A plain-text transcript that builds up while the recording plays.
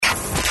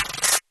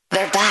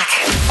They're back.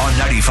 On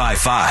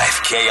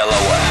 95.5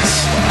 KLOS.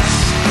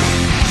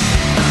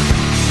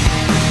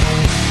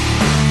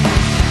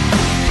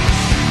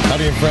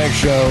 Howdy and Frank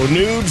Show.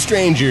 Nude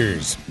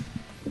strangers.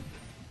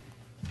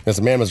 As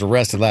a man was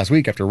arrested last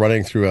week after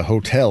running through a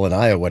hotel in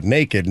Iowa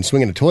naked and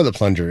swinging a toilet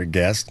plunger at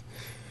guests.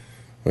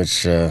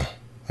 Which, I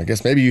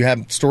guess maybe you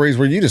have stories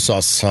where you just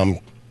saw some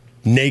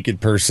naked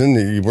person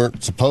that you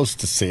weren't supposed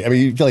to see. I mean,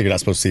 you feel like you're not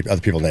supposed to see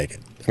other people naked.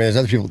 I mean,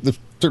 there's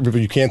certain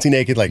people you can't see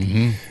naked, like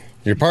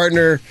your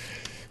partner,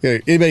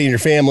 anybody in your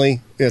family.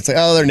 It's like,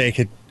 oh, they're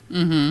naked.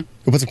 Mm-hmm.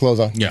 Go put some clothes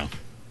on. Yeah.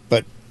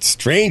 But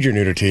stranger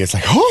nudity, it's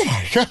like, oh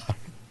my God.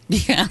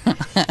 Yeah.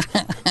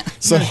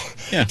 So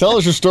tell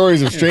us your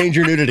stories of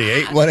stranger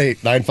nudity.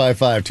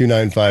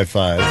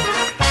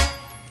 818-955-2955.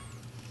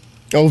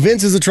 Oh,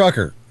 Vince is a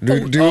trucker.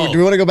 Do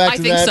we want to go back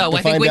to that? I think so.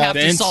 I think we have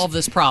to solve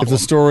this problem.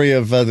 It's a story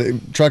of the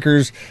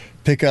truckers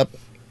pick up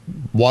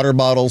water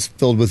bottles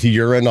filled with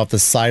urine off the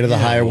side of the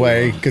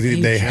highway because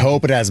they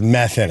hope it has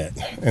meth in it,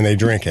 and they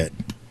drink it.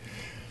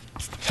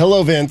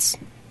 Hello, Vince.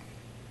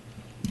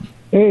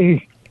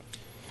 Hey.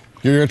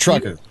 You're a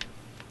trucker.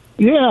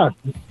 Yeah.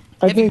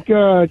 I think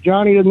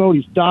Johnny doesn't know what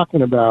he's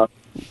talking about.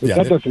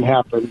 That doesn't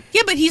happen.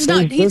 Yeah, but he's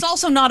not. He's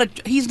also not a.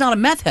 He's not a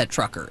meth head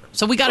trucker.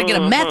 So we got to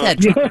get a meth head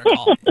trucker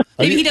call.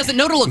 Maybe he doesn't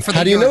know to look for.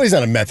 How do you know he's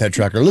not a meth head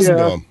trucker? Listen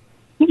to him.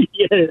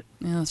 Yeah,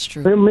 that's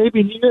true. Or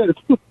maybe he is.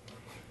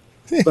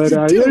 But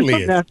there's some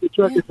nasty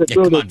truckers that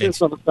throw their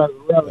fists on the side of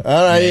the road.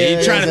 All right,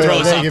 you're trying to throw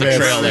us off the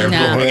trail there.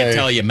 No. I can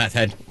tell you, meth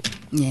head.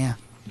 Yeah.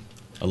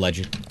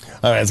 Alleged.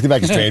 All right, let's get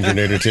back to stranger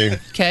nudity.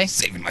 Okay.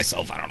 Saving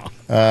myself. I don't know.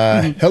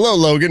 Hello,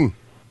 Logan.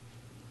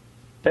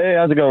 Hey,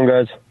 how's it going,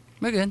 guys?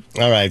 We're good.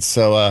 All right,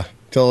 so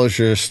tell us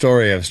your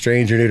story of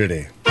stranger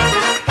nudity.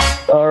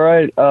 All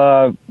right.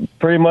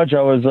 Pretty much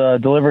I was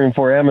delivering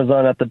for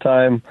Amazon at the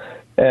time,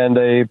 and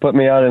they put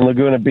me out in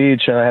Laguna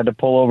Beach, and I had to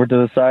pull over to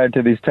the side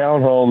to these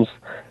townhomes,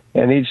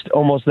 and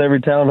almost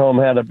every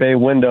townhome had a bay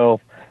window,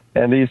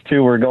 and these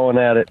two were going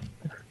at it.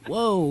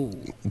 Whoa.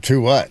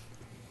 To what?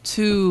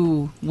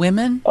 Two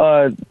women?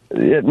 No.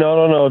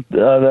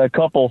 The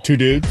couple. Two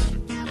dudes?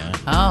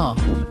 Oh.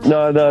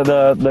 No,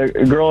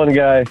 the girl and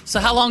guy. So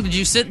how long did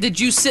you sit? Did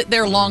you sit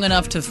there long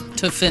enough to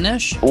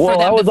finish? Well,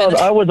 I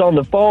was on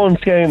the phone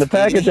scanning the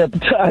package at the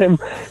time,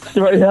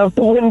 right out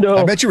the window.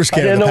 I bet you were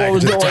scanning the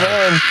package. I didn't know what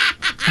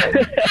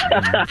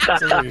was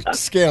going on. So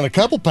scanning a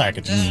couple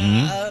packages.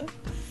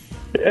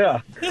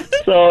 Yeah.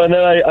 So and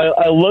then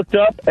I looked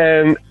up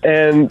and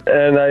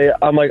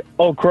I'm like,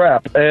 oh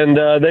crap, and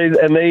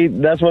they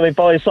that's when they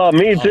finally saw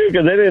me too,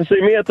 because they didn't see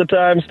me at the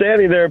time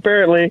standing there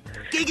apparently,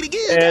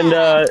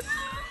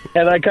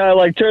 and I kind of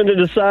like turned to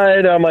the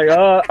side. I'm like,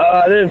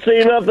 I didn't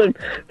see nothing.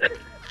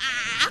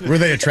 Were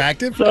they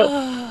attractive?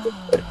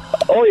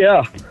 Oh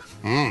yeah.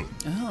 Oh.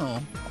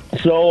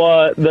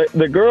 So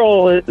the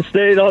girl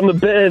stayed on the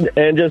bed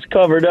and just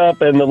covered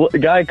up, and the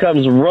guy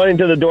comes running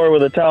to the door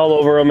with a towel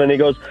over him, and he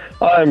goes,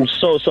 I'm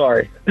so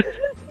sorry.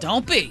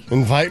 Don't be.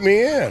 Invite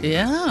me in.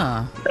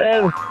 Yeah.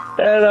 And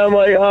I'm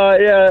like,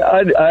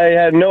 I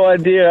had no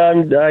idea.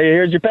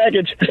 Here's your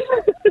package.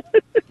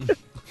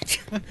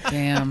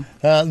 Damn.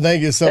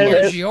 Thank you so much.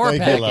 Here's your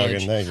Thank package. you, Logan.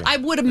 Thank you. I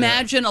would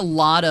imagine a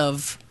lot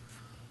of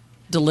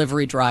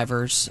delivery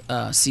drivers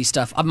see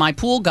stuff. My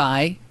pool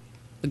guy,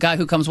 the guy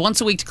who comes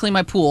once a week to clean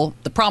my pool,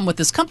 the problem with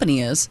this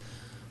company is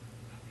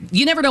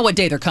you never know what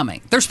day they're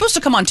coming. They're supposed to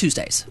come on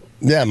Tuesdays.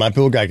 Yeah, my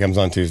pool guy comes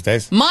on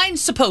Tuesdays.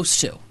 Mine's supposed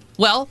to.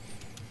 Well,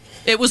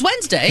 it was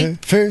Wednesday.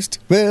 First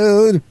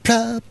world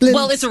problem.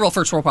 Well, it's a real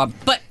first world problem.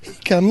 But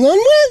comes on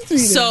Wednesday.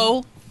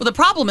 So the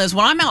problem is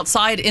when I'm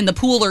outside in the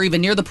pool or even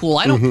near the pool,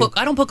 I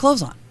don't put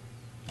clothes on.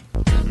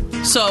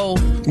 So,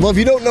 well, if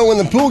you don't know when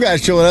the pool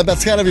guy's showing up,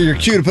 that's kind of your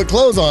cue to put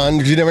clothes on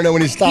because you never know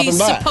when he's stopping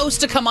by. He's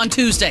supposed to come on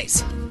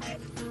Tuesdays.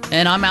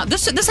 And I'm out.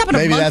 This happened a month ago.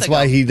 Maybe that's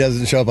why he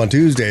doesn't show up on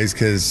Tuesdays,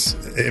 because,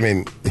 I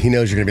mean, he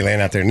knows you're going to be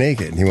laying out there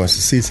naked, and he wants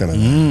to see some of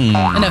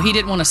that. No, he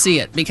didn't want to see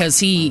it, because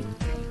he...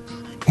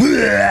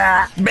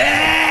 This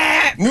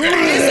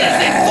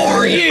isn't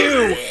for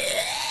you!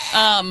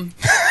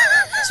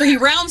 So he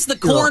rounds the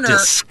corner. You're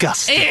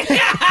disgusting.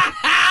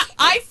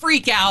 I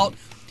freak out.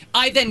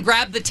 I then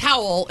grab the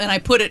towel, and I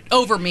put it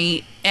over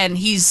me, and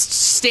he's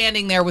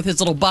standing there with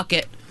his little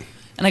bucket.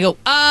 And I go,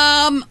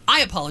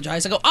 I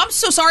apologize. I go, I'm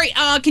so sorry.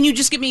 Can you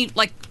just give me,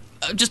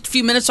 just a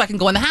few minutes so I can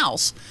go in the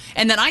house?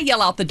 And then I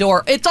yell out the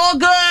door, it's all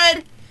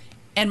good.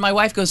 And my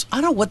wife goes, I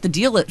don't know what the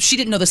deal is. She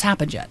didn't know this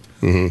happened yet.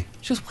 Mm-hmm.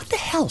 She goes, what the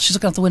hell? She's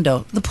looking out the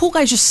window. The pool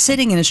guy's just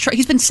sitting in his truck.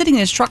 He's been sitting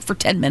in his truck for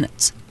 10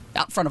 minutes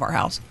out front of our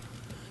house.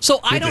 So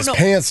I don't know. With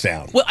his pants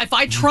down. Well, if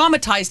I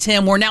traumatized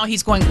him, where now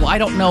he's going, well, I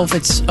don't know if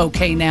it's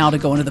okay now to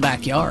go into the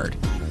backyard.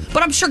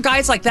 But I'm sure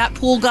guys like that,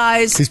 pool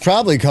guys. He's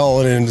probably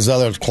calling in his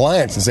other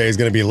clients and say he's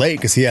going to be late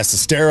because he has to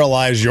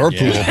sterilize your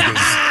pool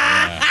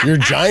because your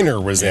vagina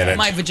was in it.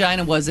 My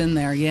vagina was in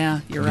there. Yeah,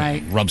 you're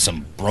right. Rub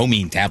some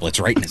bromine tablets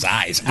right in his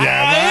eyes.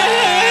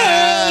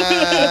 I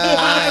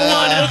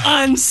want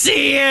to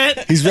unsee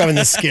it. He's rubbing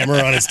the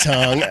skimmer on his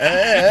tongue.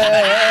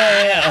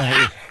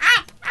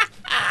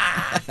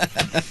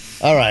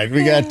 All right,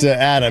 we got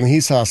Adam.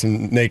 He saw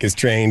some naked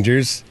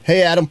strangers.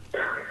 Hey, Adam.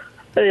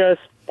 Hey guys.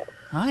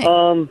 Hi.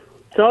 So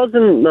I was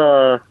in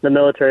the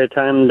military at the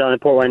time down in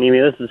Port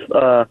Hueneme. This is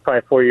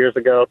probably 4 years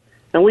ago,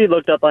 and we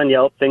looked up on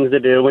Yelp things to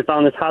do. We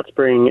found this hot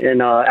spring in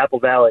Apple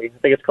Valley. I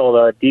think it's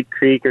called Deep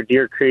Creek or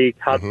Deer Creek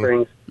Hot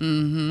Springs.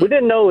 Mm-hmm. We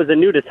didn't know it was a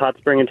nudist hot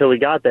spring until we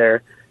got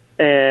there,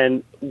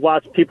 and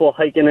watched people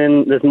hiking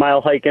in this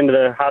mile hike into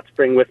the hot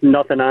spring with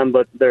nothing on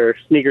but their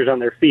sneakers on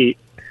their feet.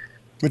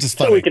 Which is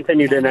funny. So we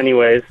continued in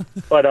anyways,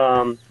 but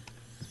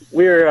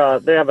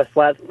they have a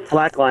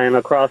slack line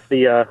across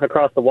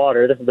the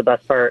water. This is the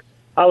best part.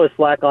 I was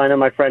slacklining.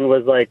 My friend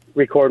was like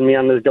recording me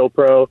on his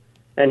GoPro,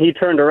 and he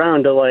turned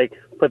around to like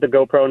put the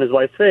GoPro in his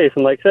wife's face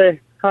and like say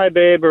hi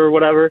babe or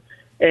whatever.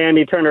 And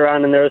he turned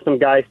around and there was some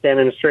guy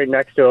standing straight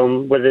next to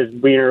him with his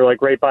wiener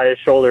like right by his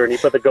shoulder, and he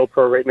put the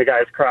GoPro right in the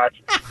guy's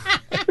crotch.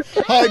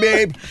 Hi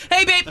babe.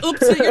 Hey babe.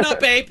 Oops, you're not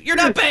babe. You're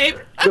not babe.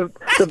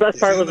 The best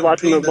part was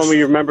watching it when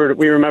we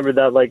remembered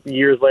that like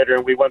years later,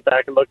 and we went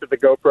back and looked at the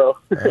GoPro.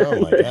 Oh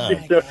my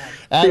god!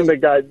 Seeing the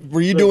guy,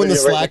 were you doing the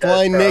slack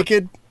line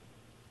naked?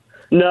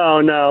 No.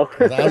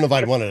 I don't know if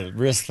I'd want to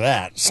risk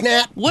that.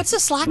 Snap. What's a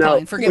slack No,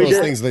 line? Forgive Those me.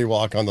 things they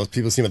walk on. Those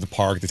people see them at the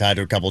park. They tie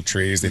to a couple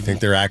trees. They think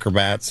they're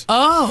acrobats.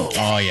 Oh.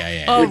 Oh,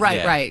 yeah. Oh, right,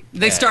 Yeah. right.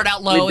 They Yeah. start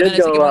out low, We and then did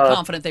as they get go, more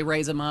confident, they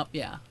raise them up.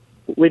 Yeah.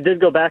 We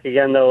did go back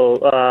again though,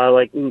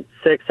 like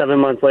 6-7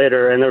 months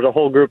later, and there was a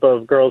whole group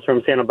of girls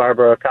from Santa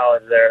Barbara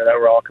College there that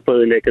were all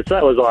completely naked. So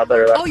that was a lot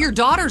better. Oh, your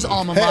daughter's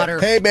alma mater.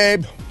 Hey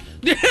babe.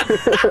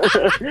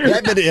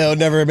 That video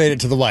never made it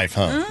to the wife,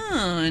 huh?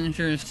 Oh,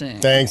 interesting.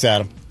 Thanks,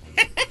 Adam.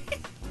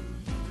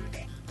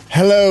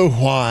 Hello,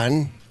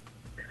 Juan.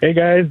 Hey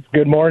guys,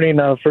 good morning.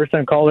 First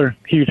time caller,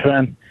 huge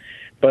fan.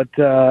 But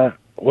well,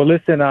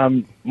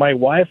 listen, my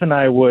wife and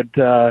I would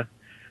go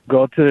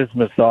to this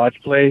massage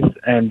place,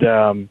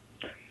 and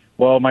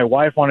well, my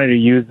wife wanted to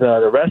use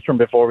the restroom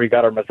before we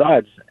got our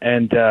massage,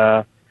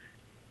 and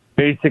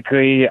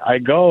basically, I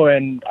go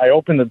and I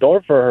open the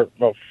door for her,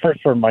 well,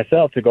 first for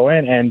myself to go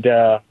in, and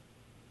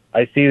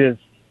I see this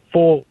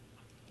full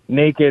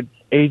naked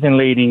Asian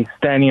lady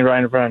standing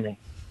right in front of me.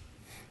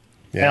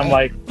 Yeah. And I'm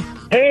like,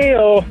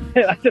 hey-o.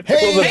 I just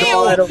pull the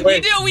door right away.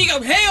 You do, we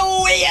go,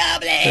 hey-o, I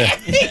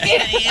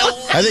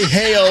think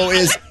 "heyo"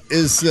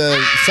 is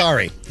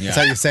sorry. That's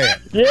how you say it.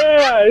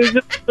 Yeah, it's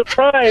just a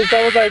surprise.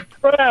 I was like,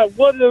 crap,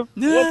 what the,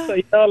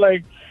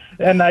 like,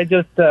 and I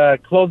just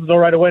closed the door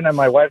right away, and then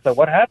my wife's like,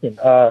 what happened?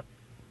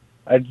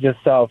 I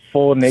just saw a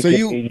full naked So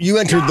you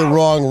entered the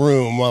wrong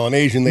room while an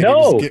Asian lady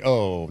No. was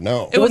oh,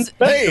 no. It was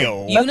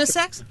Heyo.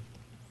 unisex?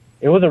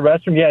 It was a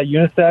restroom, yeah,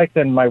 unisex,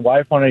 and my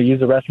wife wanted to use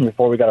the restroom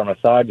before we got our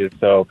massages.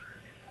 So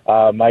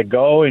I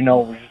go, we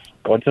just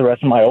go into the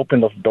restroom. I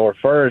open the door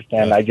first,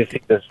 and I just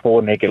see this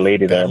full naked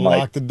lady there. I'm Lock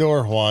like, the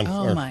door, Juan.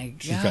 Oh, my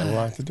She's got to God.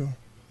 lock the door.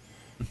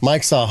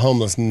 Mike saw a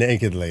homeless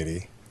naked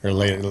lady, or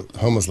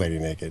homeless lady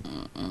naked.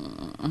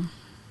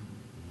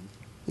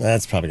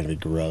 That's probably going to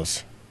be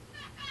gross.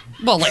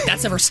 Well, like,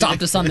 that's never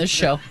stopped us on this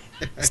show.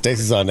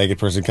 Stacy saw a naked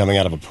person coming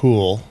out of a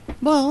pool.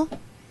 Well,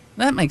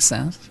 that makes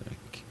sense.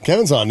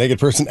 Kevin saw a naked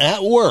person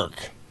at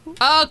work.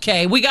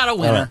 Okay, we got a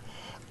winner.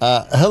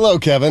 Hello,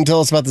 Kevin. Tell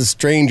us about the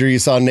stranger you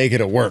saw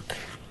naked at work.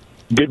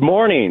 Good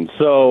morning.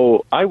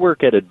 So I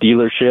work at a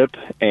dealership,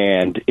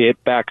 and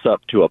it backs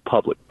up to a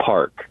public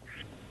park.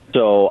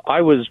 So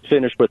I was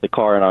finished with the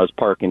car, and I was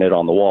parking it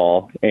on the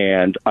wall,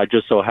 and I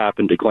just so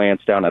happened to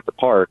glance down at the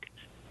park,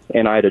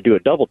 and I had to do a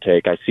double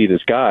take. I see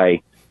this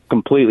guy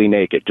completely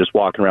naked, just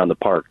walking around the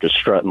park, just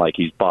strutting like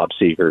he's Bob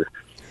Seger.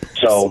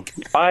 So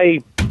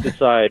I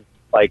decide,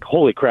 like,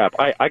 holy crap,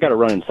 I got to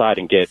run inside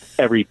and get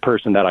every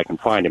person that I can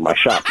find in my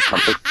shop.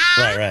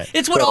 Right.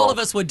 It's what all of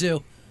us would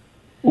do.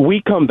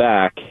 We come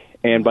back,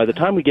 and by the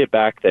time we get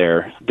back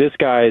there, this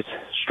guy's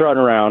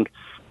strutting around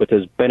with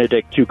his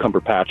Benedict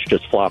cucumber patch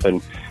just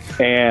flopping,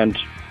 and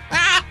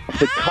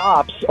the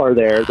cops are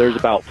there. There's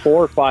about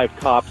 4 or 5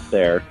 cops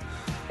there,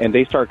 and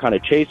they start kind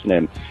of chasing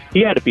him.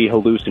 He had to be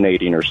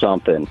hallucinating or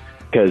something,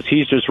 because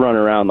he's just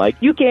running around like,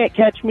 you can't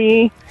catch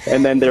me.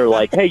 And then they're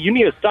like, hey, you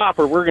need to stop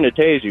or we're going to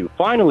tase you.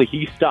 Finally,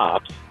 he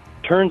stops,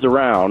 turns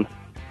around,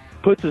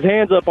 puts his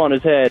hands up on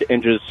his head,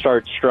 and just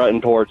starts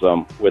strutting towards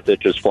them with it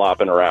just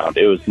flopping around.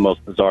 It was the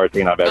most bizarre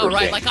thing I've ever Oh,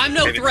 right, seen. like I'm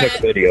no And threat. Took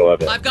a video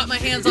of it. I've got my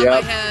hands on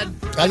my head.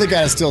 I think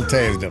I still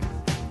tased him.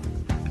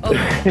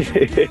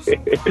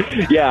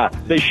 Yeah,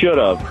 they should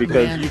have,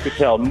 because Man. you could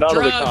tell none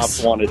of the Drugs.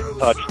 cops wanted to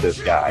touch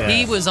this guy.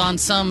 He was on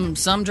some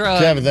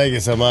drug. Kevin, thank you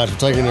so much for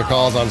taking your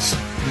calls on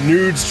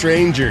nude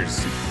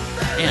strangers.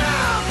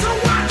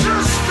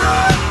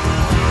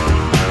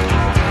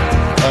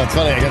 It's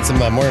funny. I got some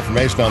more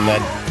information on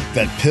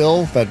that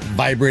pill, that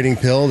vibrating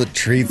pill that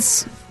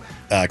treats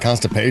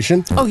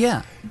constipation. Oh,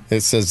 yeah.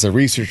 It says the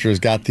researchers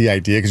got the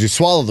idea because you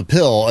swallow the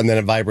pill and then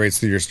it vibrates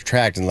through your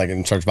tract and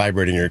it starts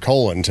vibrating your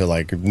colon to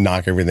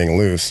knock everything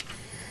loose.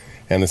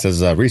 And it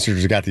says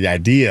researchers got the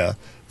idea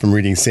from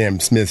reading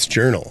Sam Smith's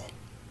journal.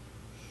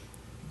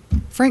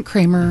 Frank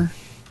Kramer.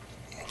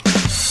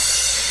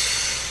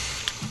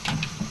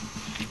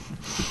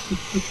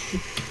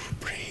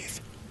 Breathe.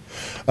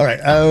 All right.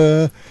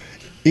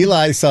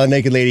 Eli saw a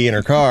naked lady in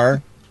her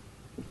car.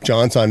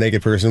 John saw a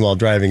naked person while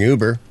driving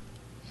Uber.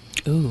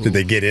 Ooh. Did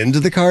they get into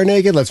the car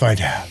naked? Let's find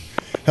out.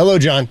 Hello,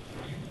 John.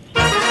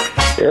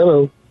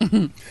 Hello.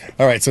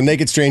 All right, so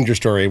naked stranger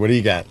story. What do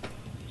you got?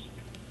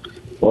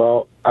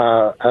 Well,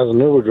 as an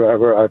Uber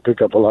driver, I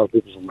pick up a lot of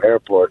people from the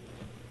airport.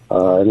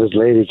 And this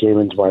lady came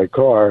into my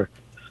car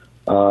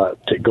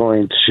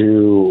going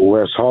to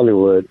West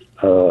Hollywood.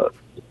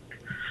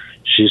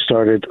 She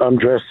started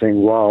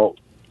undressing while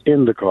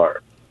in the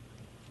car.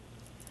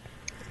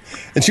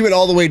 And she went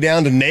all the way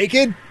down to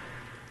naked?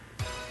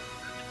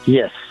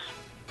 Yes.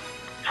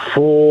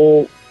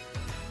 Full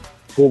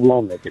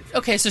blown naked.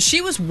 Okay, so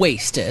she was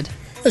wasted.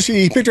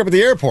 He picked her up at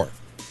the airport.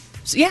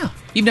 So, yeah.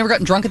 You've never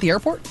gotten drunk at the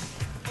airport?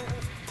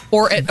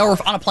 Or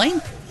on a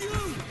plane?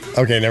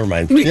 Okay, never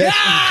mind.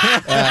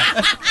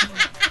 Yeah.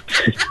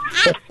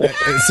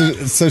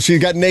 So she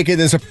got naked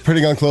and started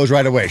putting on clothes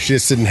right away. She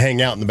just didn't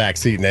hang out in the back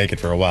seat naked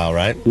for a while,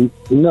 right?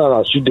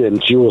 No, she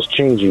didn't. She was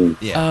changing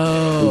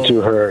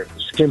into her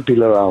skimpy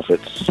little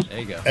outfits. There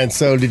you go. And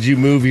so did you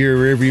move your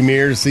rearview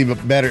mirror to see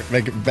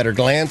make a better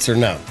glance or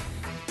no?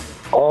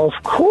 Of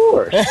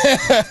course.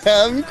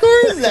 Of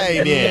course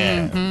I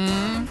did.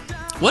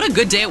 What a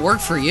good day at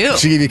work for you.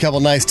 She give you a couple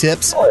nice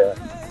tips? Oh,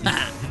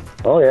 yeah.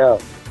 Oh, yeah.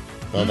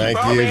 Well, thank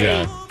you,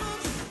 John.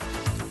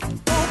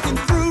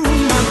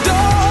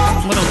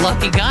 What a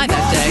lucky guy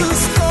that day.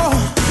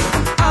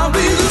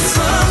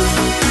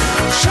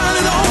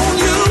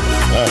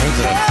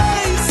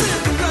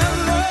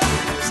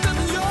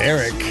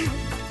 Eric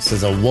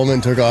says a woman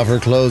took off her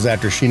clothes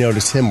after she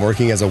noticed him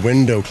working as a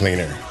window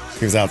cleaner.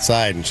 He was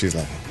outside and she's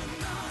like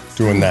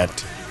doing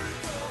that.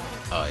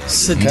 Oh, yeah.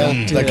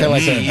 Kind of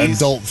like an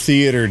adult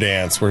theater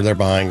dance where they're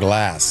behind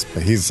glass,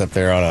 but he's up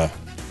there on a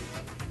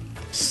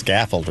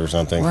scaffold or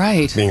something.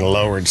 Right. Being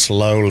lowered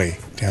slowly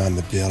down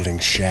the building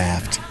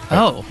shaft.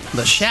 Oh,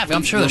 the shaft.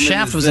 I'm sure the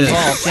shaft was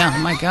involved. Yeah, oh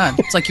my God.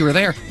 It's like you were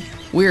there.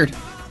 Weird.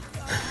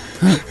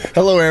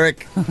 Hello,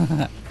 Eric.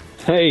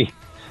 Hey,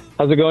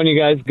 how's it going, you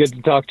guys? Good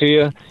to talk to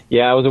you.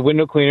 Yeah, I was a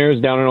window cleaner. It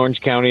was down in Orange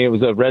County. It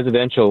was a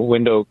residential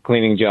window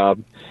cleaning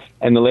job.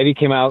 And the lady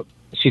came out.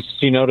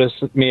 She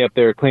noticed me up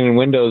there cleaning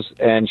windows,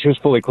 and she was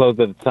fully clothed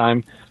at the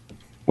time.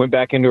 Went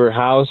back into her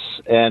house,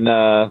 and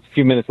a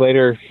few minutes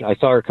later, I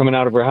saw her coming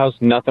out of her house,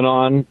 nothing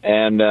on,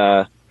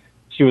 and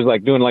she was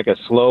like doing like a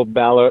slow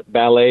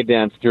ballet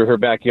dance through her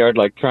backyard,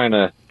 like trying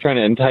to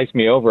entice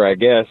me over, I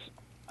guess.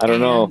 I don't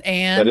know.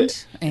 And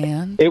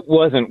it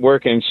wasn't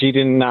working. She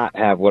did not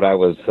have what I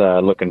was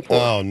looking for.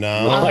 Oh,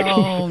 no.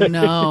 Oh,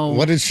 no.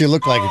 What did she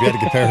look like if you had to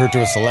compare her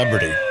to a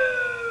celebrity?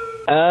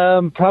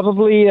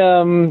 Probably,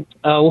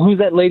 who's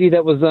that lady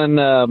that was on,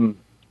 the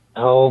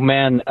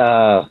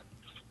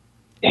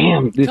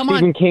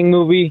Stephen King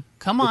movie?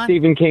 Come on. The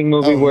Stephen King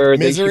movie where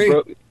Misery? they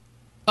broke.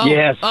 Oh,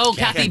 Yes. Oh,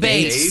 Kathy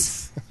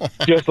Bates.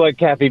 Just like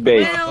Kathy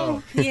Bates.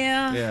 Well,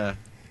 yeah. Yeah.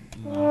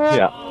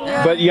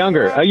 Yeah. But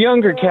younger. A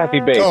younger Kathy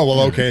Bates. Oh,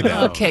 well, okay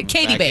then. Okay,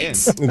 Katie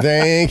Bates.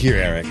 Thank you,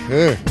 Eric.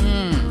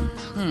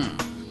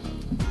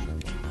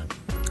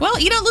 Well,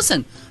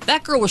 listen,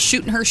 that girl was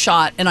shooting her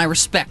shot, and I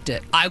respect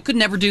it. I could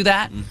never do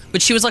that,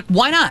 but she was like,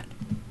 why not?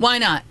 Why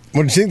not?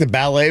 Well, did you think the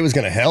ballet was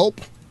going to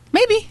help?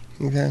 Maybe.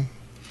 Okay.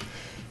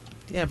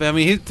 Yeah, but I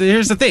mean,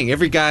 here's the thing.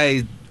 Every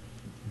guy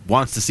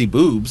wants to see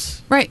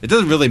boobs. Right. It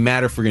doesn't really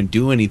matter if we're going to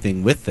do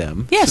anything with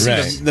them. Yes.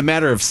 Right. The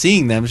matter of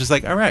seeing them is just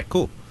like, all right,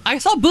 cool. I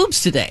saw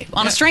boobs today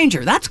on a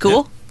stranger. That's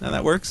cool. Yeah. Now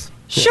that works.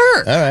 Sure.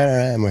 All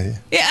right, I'm with you.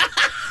 Yeah.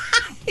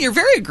 You're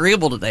very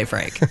agreeable today,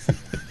 Frank.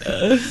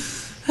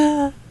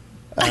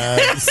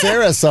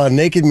 Sarah saw a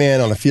naked man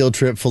on a field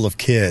trip full of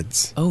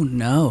kids. Oh,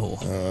 no.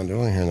 Oh, don't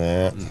want to hear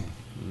that.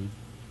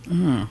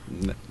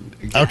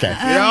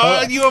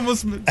 Okay. You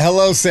almost...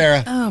 Hello,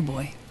 Sarah. Oh,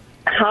 boy.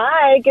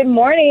 Hi, good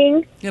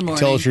morning. Good morning.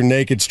 Tell us your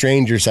naked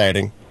stranger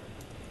sighting.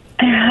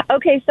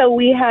 Okay, so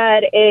we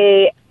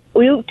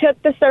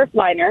took the surf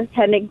liner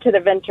heading to the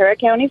Ventura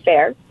County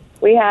Fair.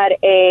 We had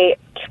a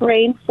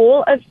train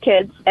full of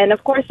kids, and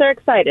of course they're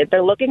excited.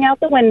 They're looking out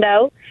the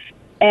window,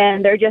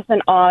 and they're just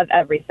in awe of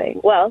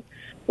everything. Well,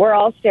 we're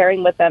all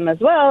staring with them as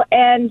well,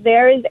 and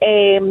there is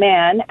a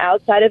man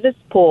outside of his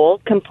pool,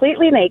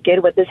 completely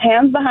naked, with his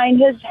hands behind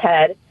his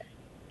head,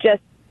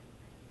 just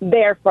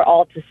there for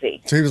all to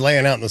see. So he was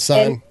laying out in the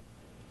sun?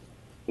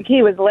 And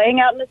he was laying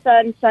out in the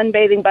sun,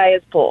 sunbathing by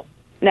his pool.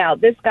 Now,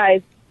 this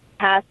guy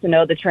has to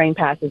know the train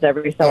passes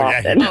every so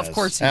often. Of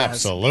course he does.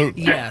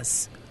 Absolutely.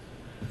 Yes.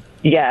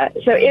 Yeah,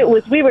 so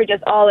we were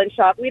just all in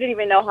shock. We didn't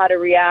even know how to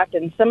react,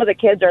 and some of the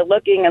kids are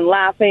looking and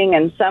laughing,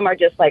 and some are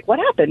just like, what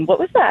happened? What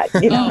was that?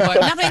 You know?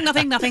 Nothing.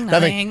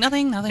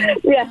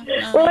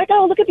 Yeah, we're like,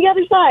 oh, look at the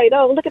other side.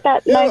 Oh, look at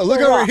that. Yeah, nice look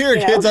little over rock, here,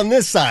 you know? kids, on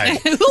this side.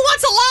 Who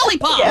wants a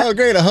lollipop? Oh,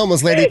 great, a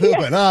homeless lady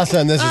pooping.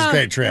 Awesome, this is a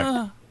great trip.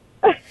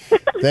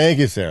 Thank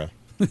you, Sarah.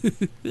 Do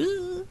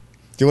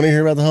you want to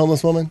hear about the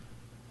homeless woman?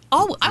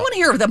 Oh, I want to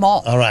hear of them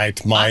all. All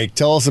right, Mike,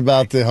 tell us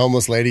about the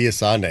homeless lady you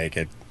saw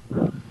naked.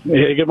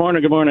 Hey, good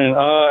morning.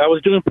 I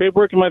was doing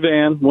paperwork in my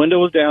van. Window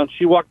was down.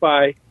 She walked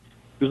by.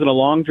 She was in a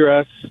long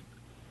dress,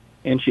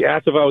 and she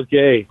asked if I was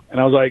gay. And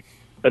I was like,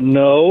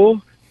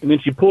 no. and then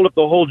she pulled up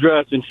the whole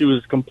dress, and she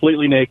was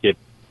completely naked.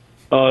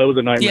 Oh, it was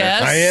a nightmare.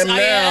 Yes, I am now.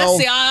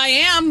 Yes, I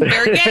am.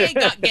 Very gay.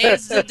 Got gay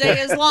as the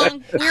day is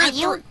long. We're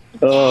 $3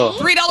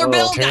 bill.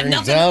 Got Turns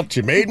nothing. out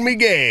you made me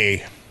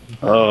gay.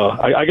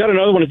 I got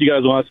another one if you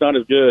guys want. It's not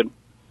as good.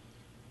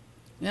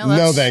 Yeah,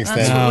 No, thanks,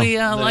 That's Dan. what we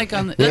like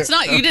on. That's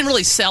not. You didn't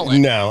really sell it.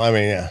 No, I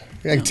mean, yeah.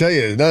 I can tell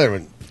you another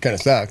one kind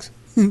of sucks.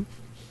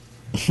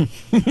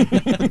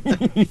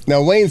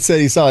 Now, Wayne said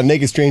he saw a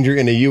naked stranger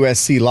in a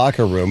USC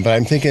locker room, but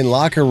I'm thinking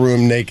locker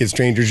room naked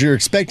strangers. You're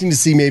expecting to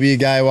see maybe a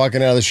guy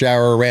walking out of the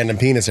shower or a random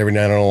penis every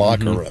night in a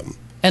locker room.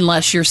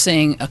 Unless you're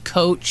seeing a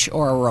coach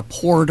or a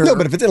reporter. No,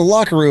 but if it's in a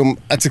locker room,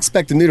 that's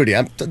expected nudity.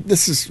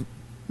 this is.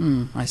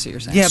 I see what you're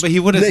saying. Yeah, but he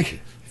would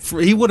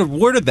have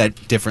worded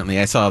that differently.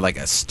 I saw like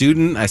a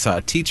student, I saw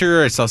a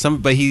teacher, I saw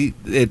but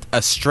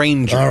a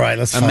stranger. All right,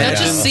 let's find out.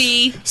 Let's just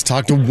see. Let's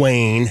talk to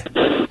Wayne.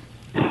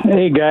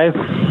 Hey, guys.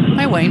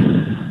 Hi,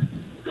 Wayne.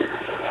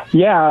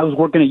 Yeah, I was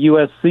working at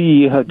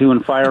USC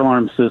doing fire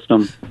alarm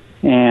system,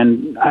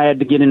 and I had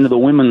to get into the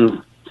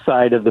women's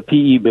side of the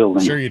PE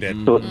building. Sure you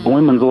did. So it's the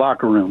women's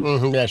locker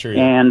room. Yeah, sure you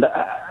did.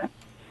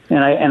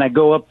 And I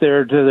go up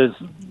there to this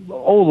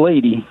old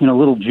lady,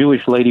 little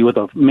Jewish lady with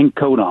a mink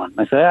coat on.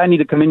 I say, I need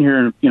to come in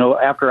here,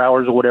 after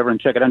hours or whatever and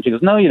check it out. And she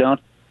goes, no, you don't.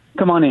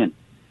 Come on in.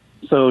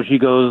 So she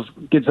goes,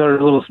 gets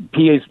her little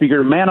PA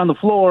speaker, man on the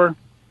floor,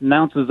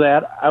 announces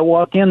that. I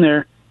walk in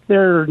there.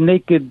 There are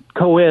naked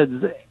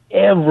co-eds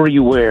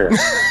everywhere.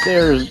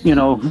 There's,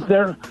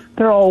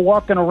 they're all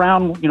walking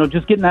around,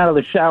 just getting out of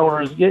the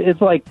showers. It's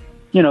like,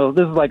 this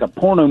is like a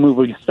porno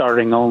movie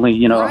starting,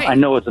 only, Right. I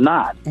know it's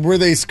not. Were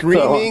they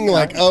screaming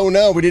like, oh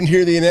no, we didn't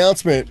hear the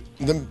announcement?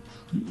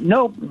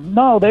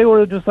 No, they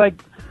were just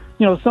like,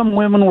 some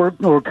women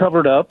were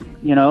covered up,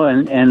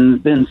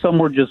 and then some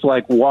were just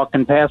like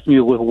walking past me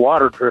with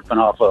water dripping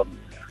off of them,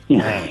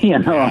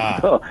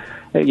 So,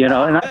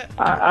 and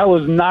I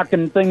was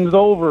knocking things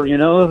over,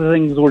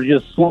 things were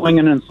just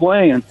swinging and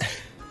swaying.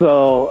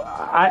 So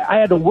I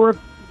had to work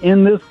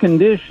in this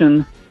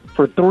condition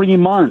for 3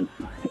 months.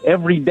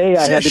 Every day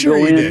I had to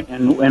go in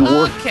and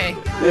work. Okay.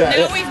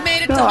 Now we've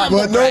made it to humble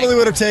What normally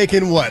would have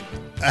taken, a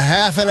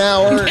half an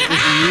hour?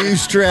 You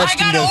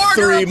stretched into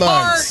 3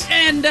 months.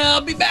 And I'll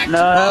be back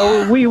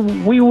No,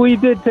 we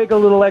did take a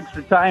little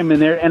extra time in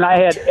there, and I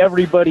had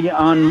everybody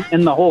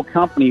in the whole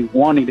company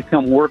wanting to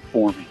come work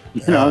for me.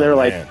 They're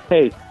like,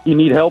 hey, you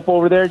need help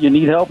over there? You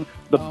need help?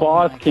 The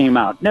boss came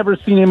out. Never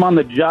seen him on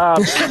the job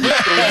in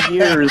 3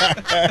 years.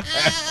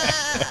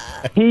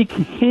 He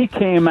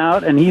came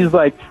out, and he's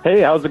like,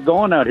 hey, how's it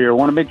going out here? I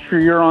want to make sure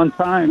you're on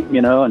time,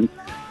 and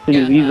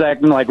he's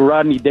acting like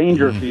Rodney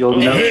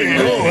Dangerfield.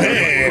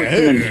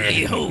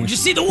 Hey, ho, did you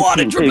see the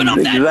water dripping off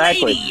that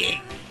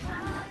lady?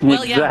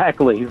 Well, yeah.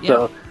 Exactly.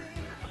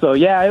 So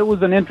yeah, it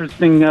was an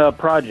interesting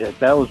project.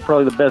 That was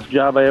probably the best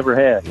job I ever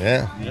had.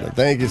 Yeah.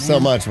 Thank you so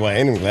much,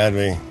 Wayne. I'm glad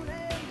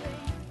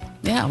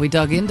we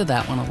dug into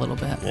that one a little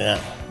bit. Yeah.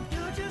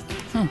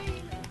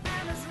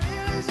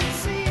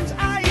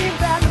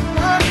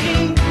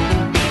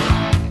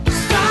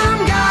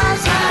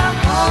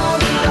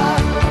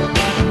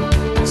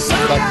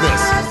 Like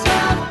this.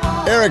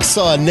 Eric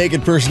saw a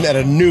naked person at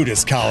a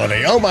nudist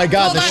colony. Oh my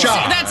God, the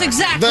shock. That's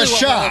exactly the what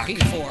shock. we're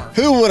looking for.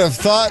 Who would have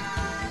thought?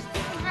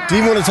 Do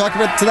you want to talk to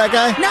that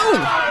guy? No,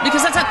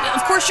 because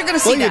of course you're going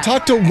to see Well, you that.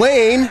 talk to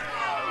Wayne. And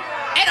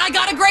I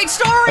got a great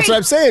story. That's what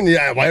I'm saying.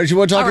 Yeah, why don't you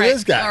want to talk All to right,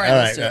 this guy? all right,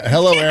 let's do it.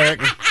 Hello,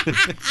 Eric.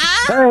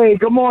 Hey,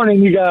 good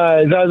morning, you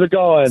guys. How's it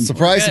going?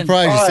 Surprise, Good.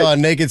 surprise, you All saw a right.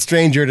 naked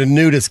stranger at a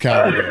nudist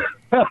colony.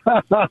 So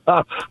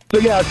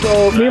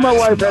me and my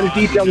wife had a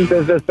detailing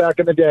business back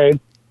in the day,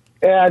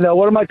 and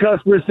one of my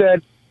customers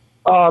said,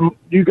 do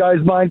you guys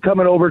mind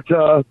coming over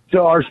to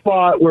our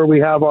spot where we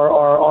have our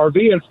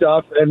RV and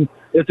stuff, and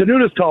it's a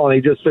nudist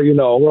colony, just so you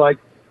know. We're like,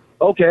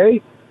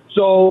 okay.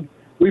 So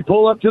we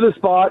pull up to the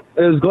spot.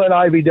 It was Glen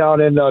Ivy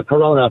down in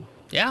Corona.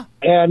 Yeah.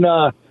 And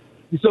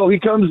so he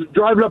comes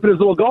driving up in his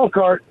little golf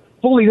cart,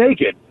 fully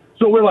naked.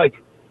 So we're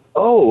like,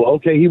 oh,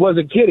 okay, he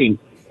wasn't kidding.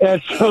 And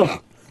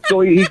so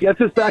he gets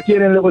us back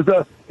in, and it was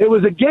a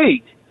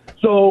gate.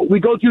 So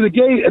we go through the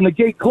gate, and the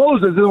gate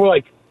closes, and we're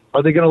like,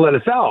 are they going to let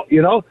us out?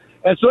 And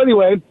so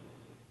anyway,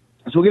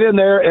 so we get in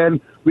there,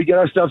 and we get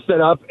our stuff set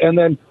up, and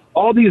then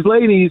all these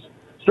ladies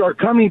start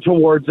coming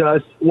towards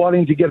us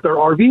wanting to get their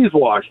RVs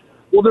washed.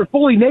 Well, they're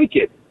fully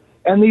naked.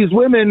 And these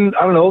women,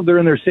 I don't know, they're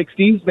in their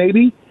 60s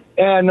maybe,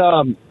 and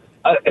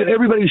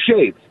everybody's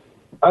shaved.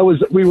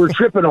 We were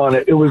tripping on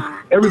it. It was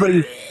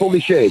everybody's fully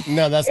shaved.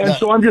 No, that's and not.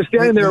 so I'm just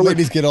standing there When with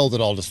ladies get old,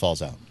 it all just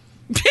falls out.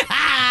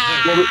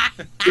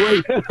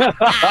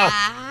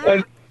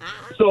 and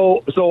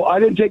so I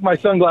didn't take my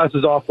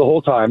sunglasses off the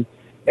whole time.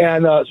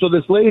 And so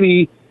this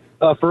lady,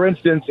 for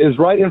instance, is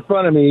right in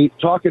front of me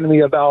talking to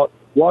me about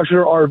washing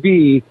her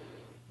RV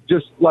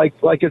just like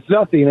it's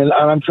nothing. And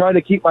I'm trying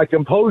to keep my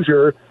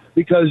composure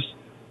because,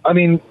 I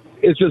mean,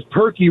 it's just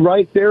perky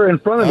right there in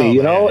front of me,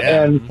 you know?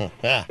 Yeah. And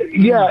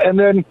yeah, and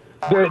then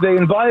they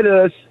invited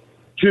us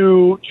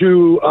to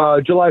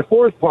July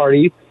 4th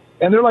party,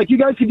 and they're like, you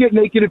guys can get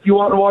naked if you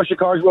want to wash your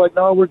cars. We're like,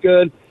 no, we're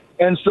good.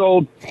 And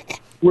so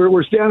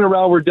we're standing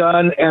around, we're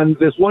done, and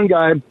this one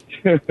guy,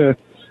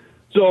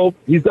 so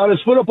he's got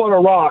his foot up on a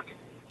rock,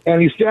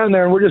 and he's standing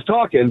there, and we're just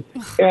talking,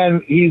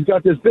 and he's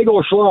got this big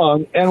old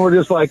schlong, and we're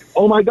just like,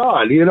 oh my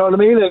God, you know what I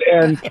mean?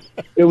 And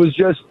it was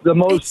just the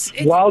most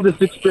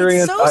wildest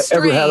experience I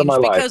ever had in my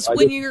life. Because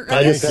when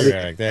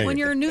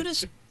you're a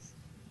nudist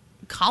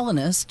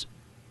colonist,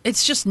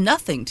 it's just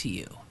nothing to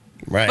you.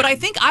 Right. But I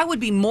think I would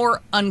be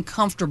more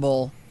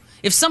uncomfortable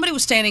if somebody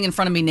was standing in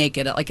front of me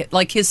naked,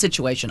 like his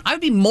situation. I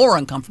would be more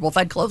uncomfortable if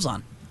I had clothes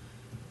on.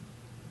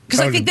 Because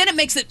I think then it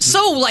makes it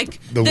so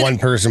like the one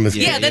person with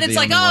then it's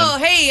like, oh,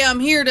 hey, I'm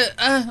here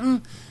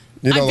to.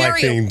 You don't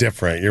like being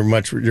different. You're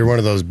one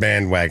of those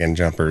bandwagon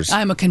jumpers.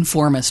 I'm a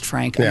conformist,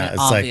 Frank. Yeah, it's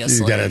obviously.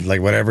 like you gotta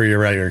like whatever you're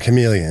right. You're a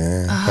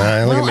chameleon. Look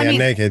at me, I'm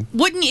naked.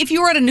 Wouldn't if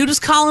you were at a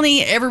nudist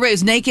colony,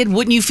 everybody's naked?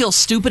 Wouldn't you feel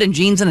stupid in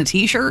jeans and a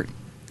t-shirt?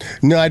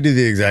 No, I do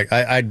the exact.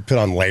 I'd put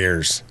on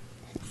layers.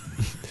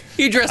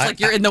 You dress like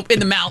you're in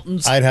the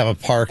mountains. I'd have a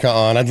parka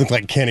on. I'd look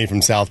like Kenny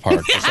from South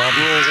Park.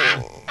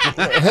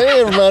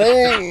 Hey,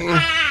 everybody.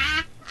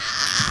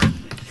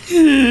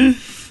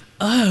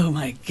 Oh,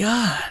 my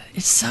God.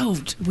 It's so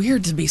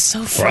weird to be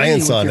so free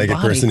Brian saw a naked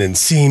person in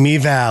Simi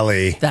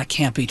Valley. That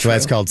can't be true.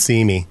 That's called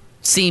Simi.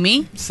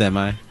 Simi?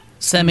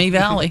 Semi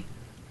Valley.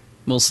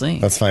 We'll see.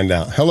 Let's find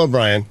out. Hello,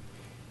 Brian.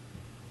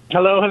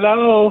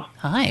 Hello.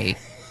 Hi.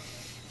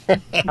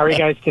 How are you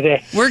guys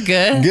today? We're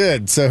good.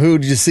 Good. So who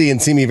did you see in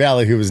Simi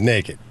Valley who was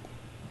naked?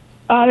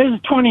 This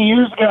is 20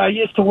 years ago. I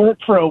used to work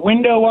for a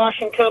window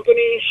washing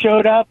company.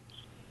 Showed up,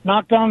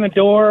 knocked on the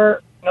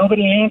door.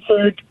 Nobody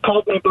answered.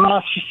 Called my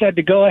boss. She said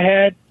to go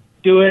ahead,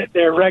 do it.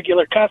 They're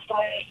regular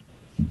customers.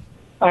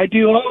 I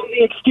do all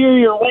the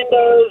exterior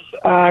windows.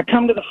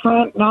 Come to the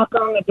front, knock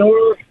on the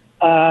door.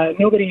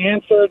 Nobody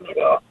answered.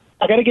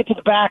 I got to get to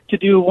the back to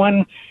do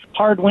one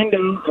hard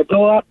window. I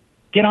go up,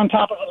 get on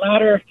top of a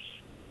ladder.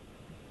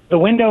 The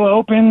window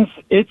opens.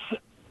 It's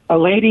a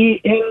lady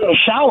in the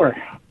shower,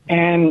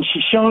 and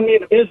she's showing me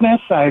the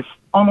business. I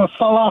almost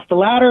fell off the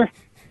ladder,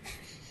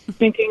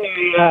 thinking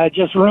I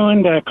just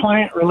ruined a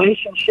client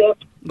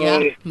relationship.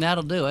 Yeah,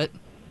 that'll do it.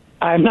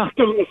 I knocked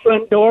on the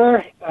front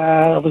door.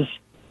 I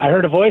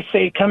heard a voice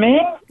say, "Come in."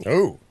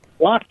 Oh.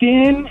 Walked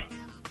in,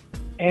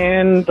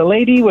 and the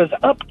lady was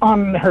up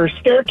on her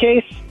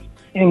staircase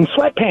in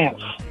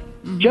sweatpants.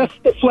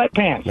 Just the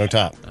sweatpants. No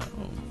top.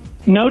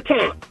 No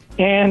top.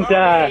 And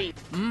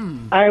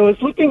I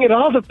was looking at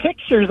all the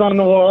pictures on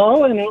the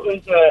wall, and it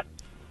was a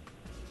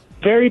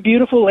very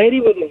beautiful lady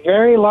with a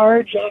very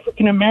large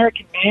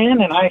African-American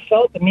man, and I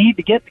felt the need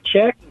to get the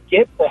check and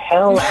get the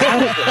hell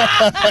out of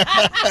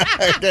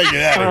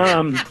here.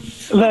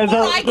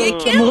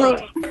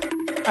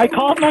 I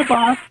called my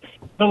boss.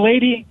 The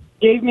lady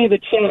gave me the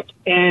check,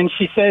 and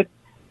she said,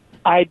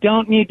 I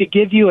don't need to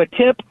give you a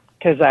tip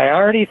because I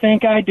already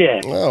think I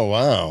did. Oh,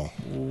 wow.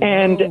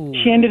 And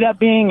she ended up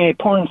being a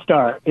porn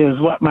star, is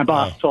what my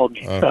boss told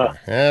me. Okay. So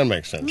that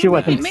makes sense. She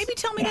wasn't. Maybe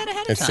tell me that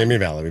ahead of It's time. Simi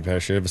Valley. We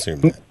should have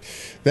assumed that.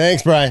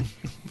 Thanks, Brian.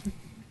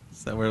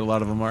 Is that where a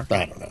lot of them are?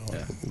 I don't know.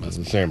 Yeah, just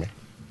assuming.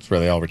 It's where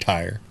they all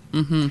retire.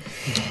 Mm-hmm.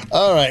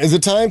 All right. Is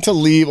it time to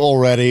leave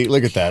already?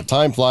 Look at that.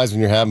 Time flies when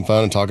you're having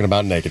fun and talking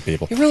about naked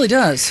people. It really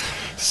does.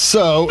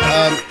 So,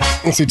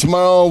 let's see.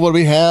 Tomorrow, what do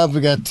we have?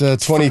 We got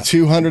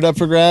 2,200 up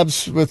for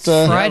grabs with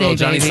Friday,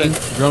 Johnny baby.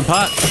 said Grown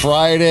Pot.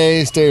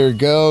 Friday, Stay or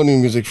Go, New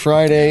Music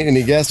Friday.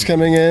 Any guests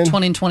coming in?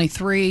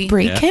 2023.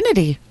 Brie Yeah.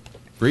 Kennedy.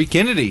 Bree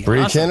Kennedy.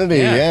 Bree Awesome. Kennedy,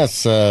 Yeah.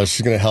 yes.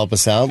 She's going to help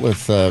us out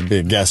with be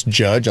a guest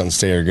judge on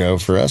Stay or Go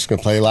for us. Going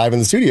to play live in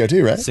the studio,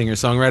 too, right?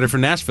 Singer-songwriter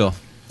from Nashville.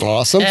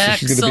 Awesome. So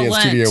she's going to be in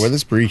Excellent. studio with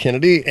us, Bree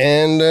Kennedy.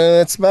 And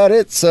that's about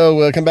it.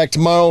 So come back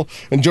tomorrow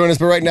and join us.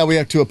 But right now, we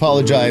have to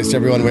apologize to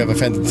everyone we have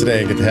offended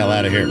today and get the hell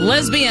out of here.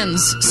 Lesbians,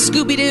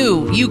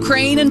 Scooby-Doo,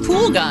 Ukraine, and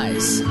pool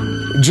guys.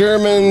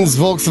 Germans,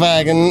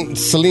 Volkswagen,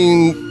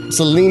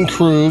 Celine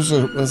Cruz.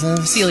 Or was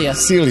that? Celia,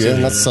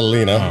 not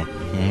Selena.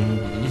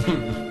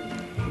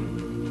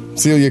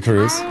 Celia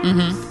Cruz.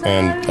 Mm-hmm.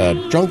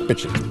 And Drunk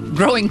Bitches.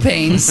 Growing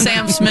Pains,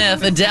 Sam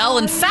Smith, Adele,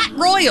 and Fat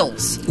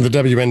Royals. The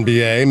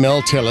WNBA,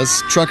 Mel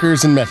Tillis,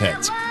 Truckers, and Meth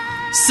Heads.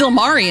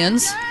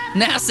 Silmarians,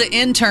 NASA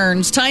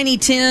interns, Tiny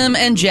Tim,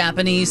 and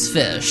Japanese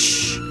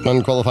fish.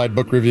 Unqualified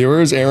book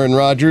reviewers, Aaron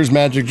Rodgers,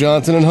 Magic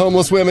Johnson, and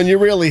homeless women. You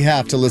really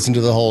have to listen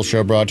to the whole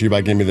show, brought to you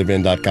by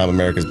GimmeTheVin.com,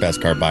 America's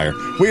best car buyer.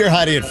 We are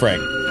Heidi and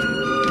Frank.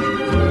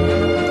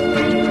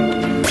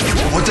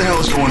 What the hell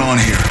is going on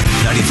here?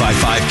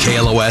 95.5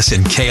 KLOS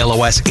and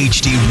KLOS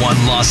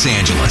HD1 Los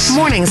Angeles.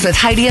 Mornings with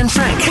Heidi and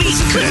Frank. We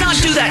could not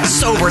do that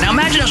sober. Now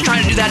imagine us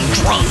trying to do that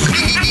drunk.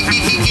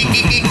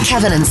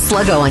 Kevin and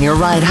Sluggo on your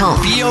ride home.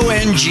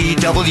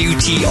 BONGWTR.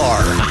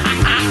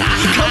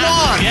 Come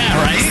on! Yeah,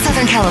 right?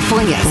 Southern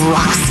California's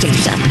rock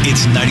station.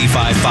 It's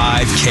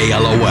 95.5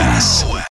 KLOS.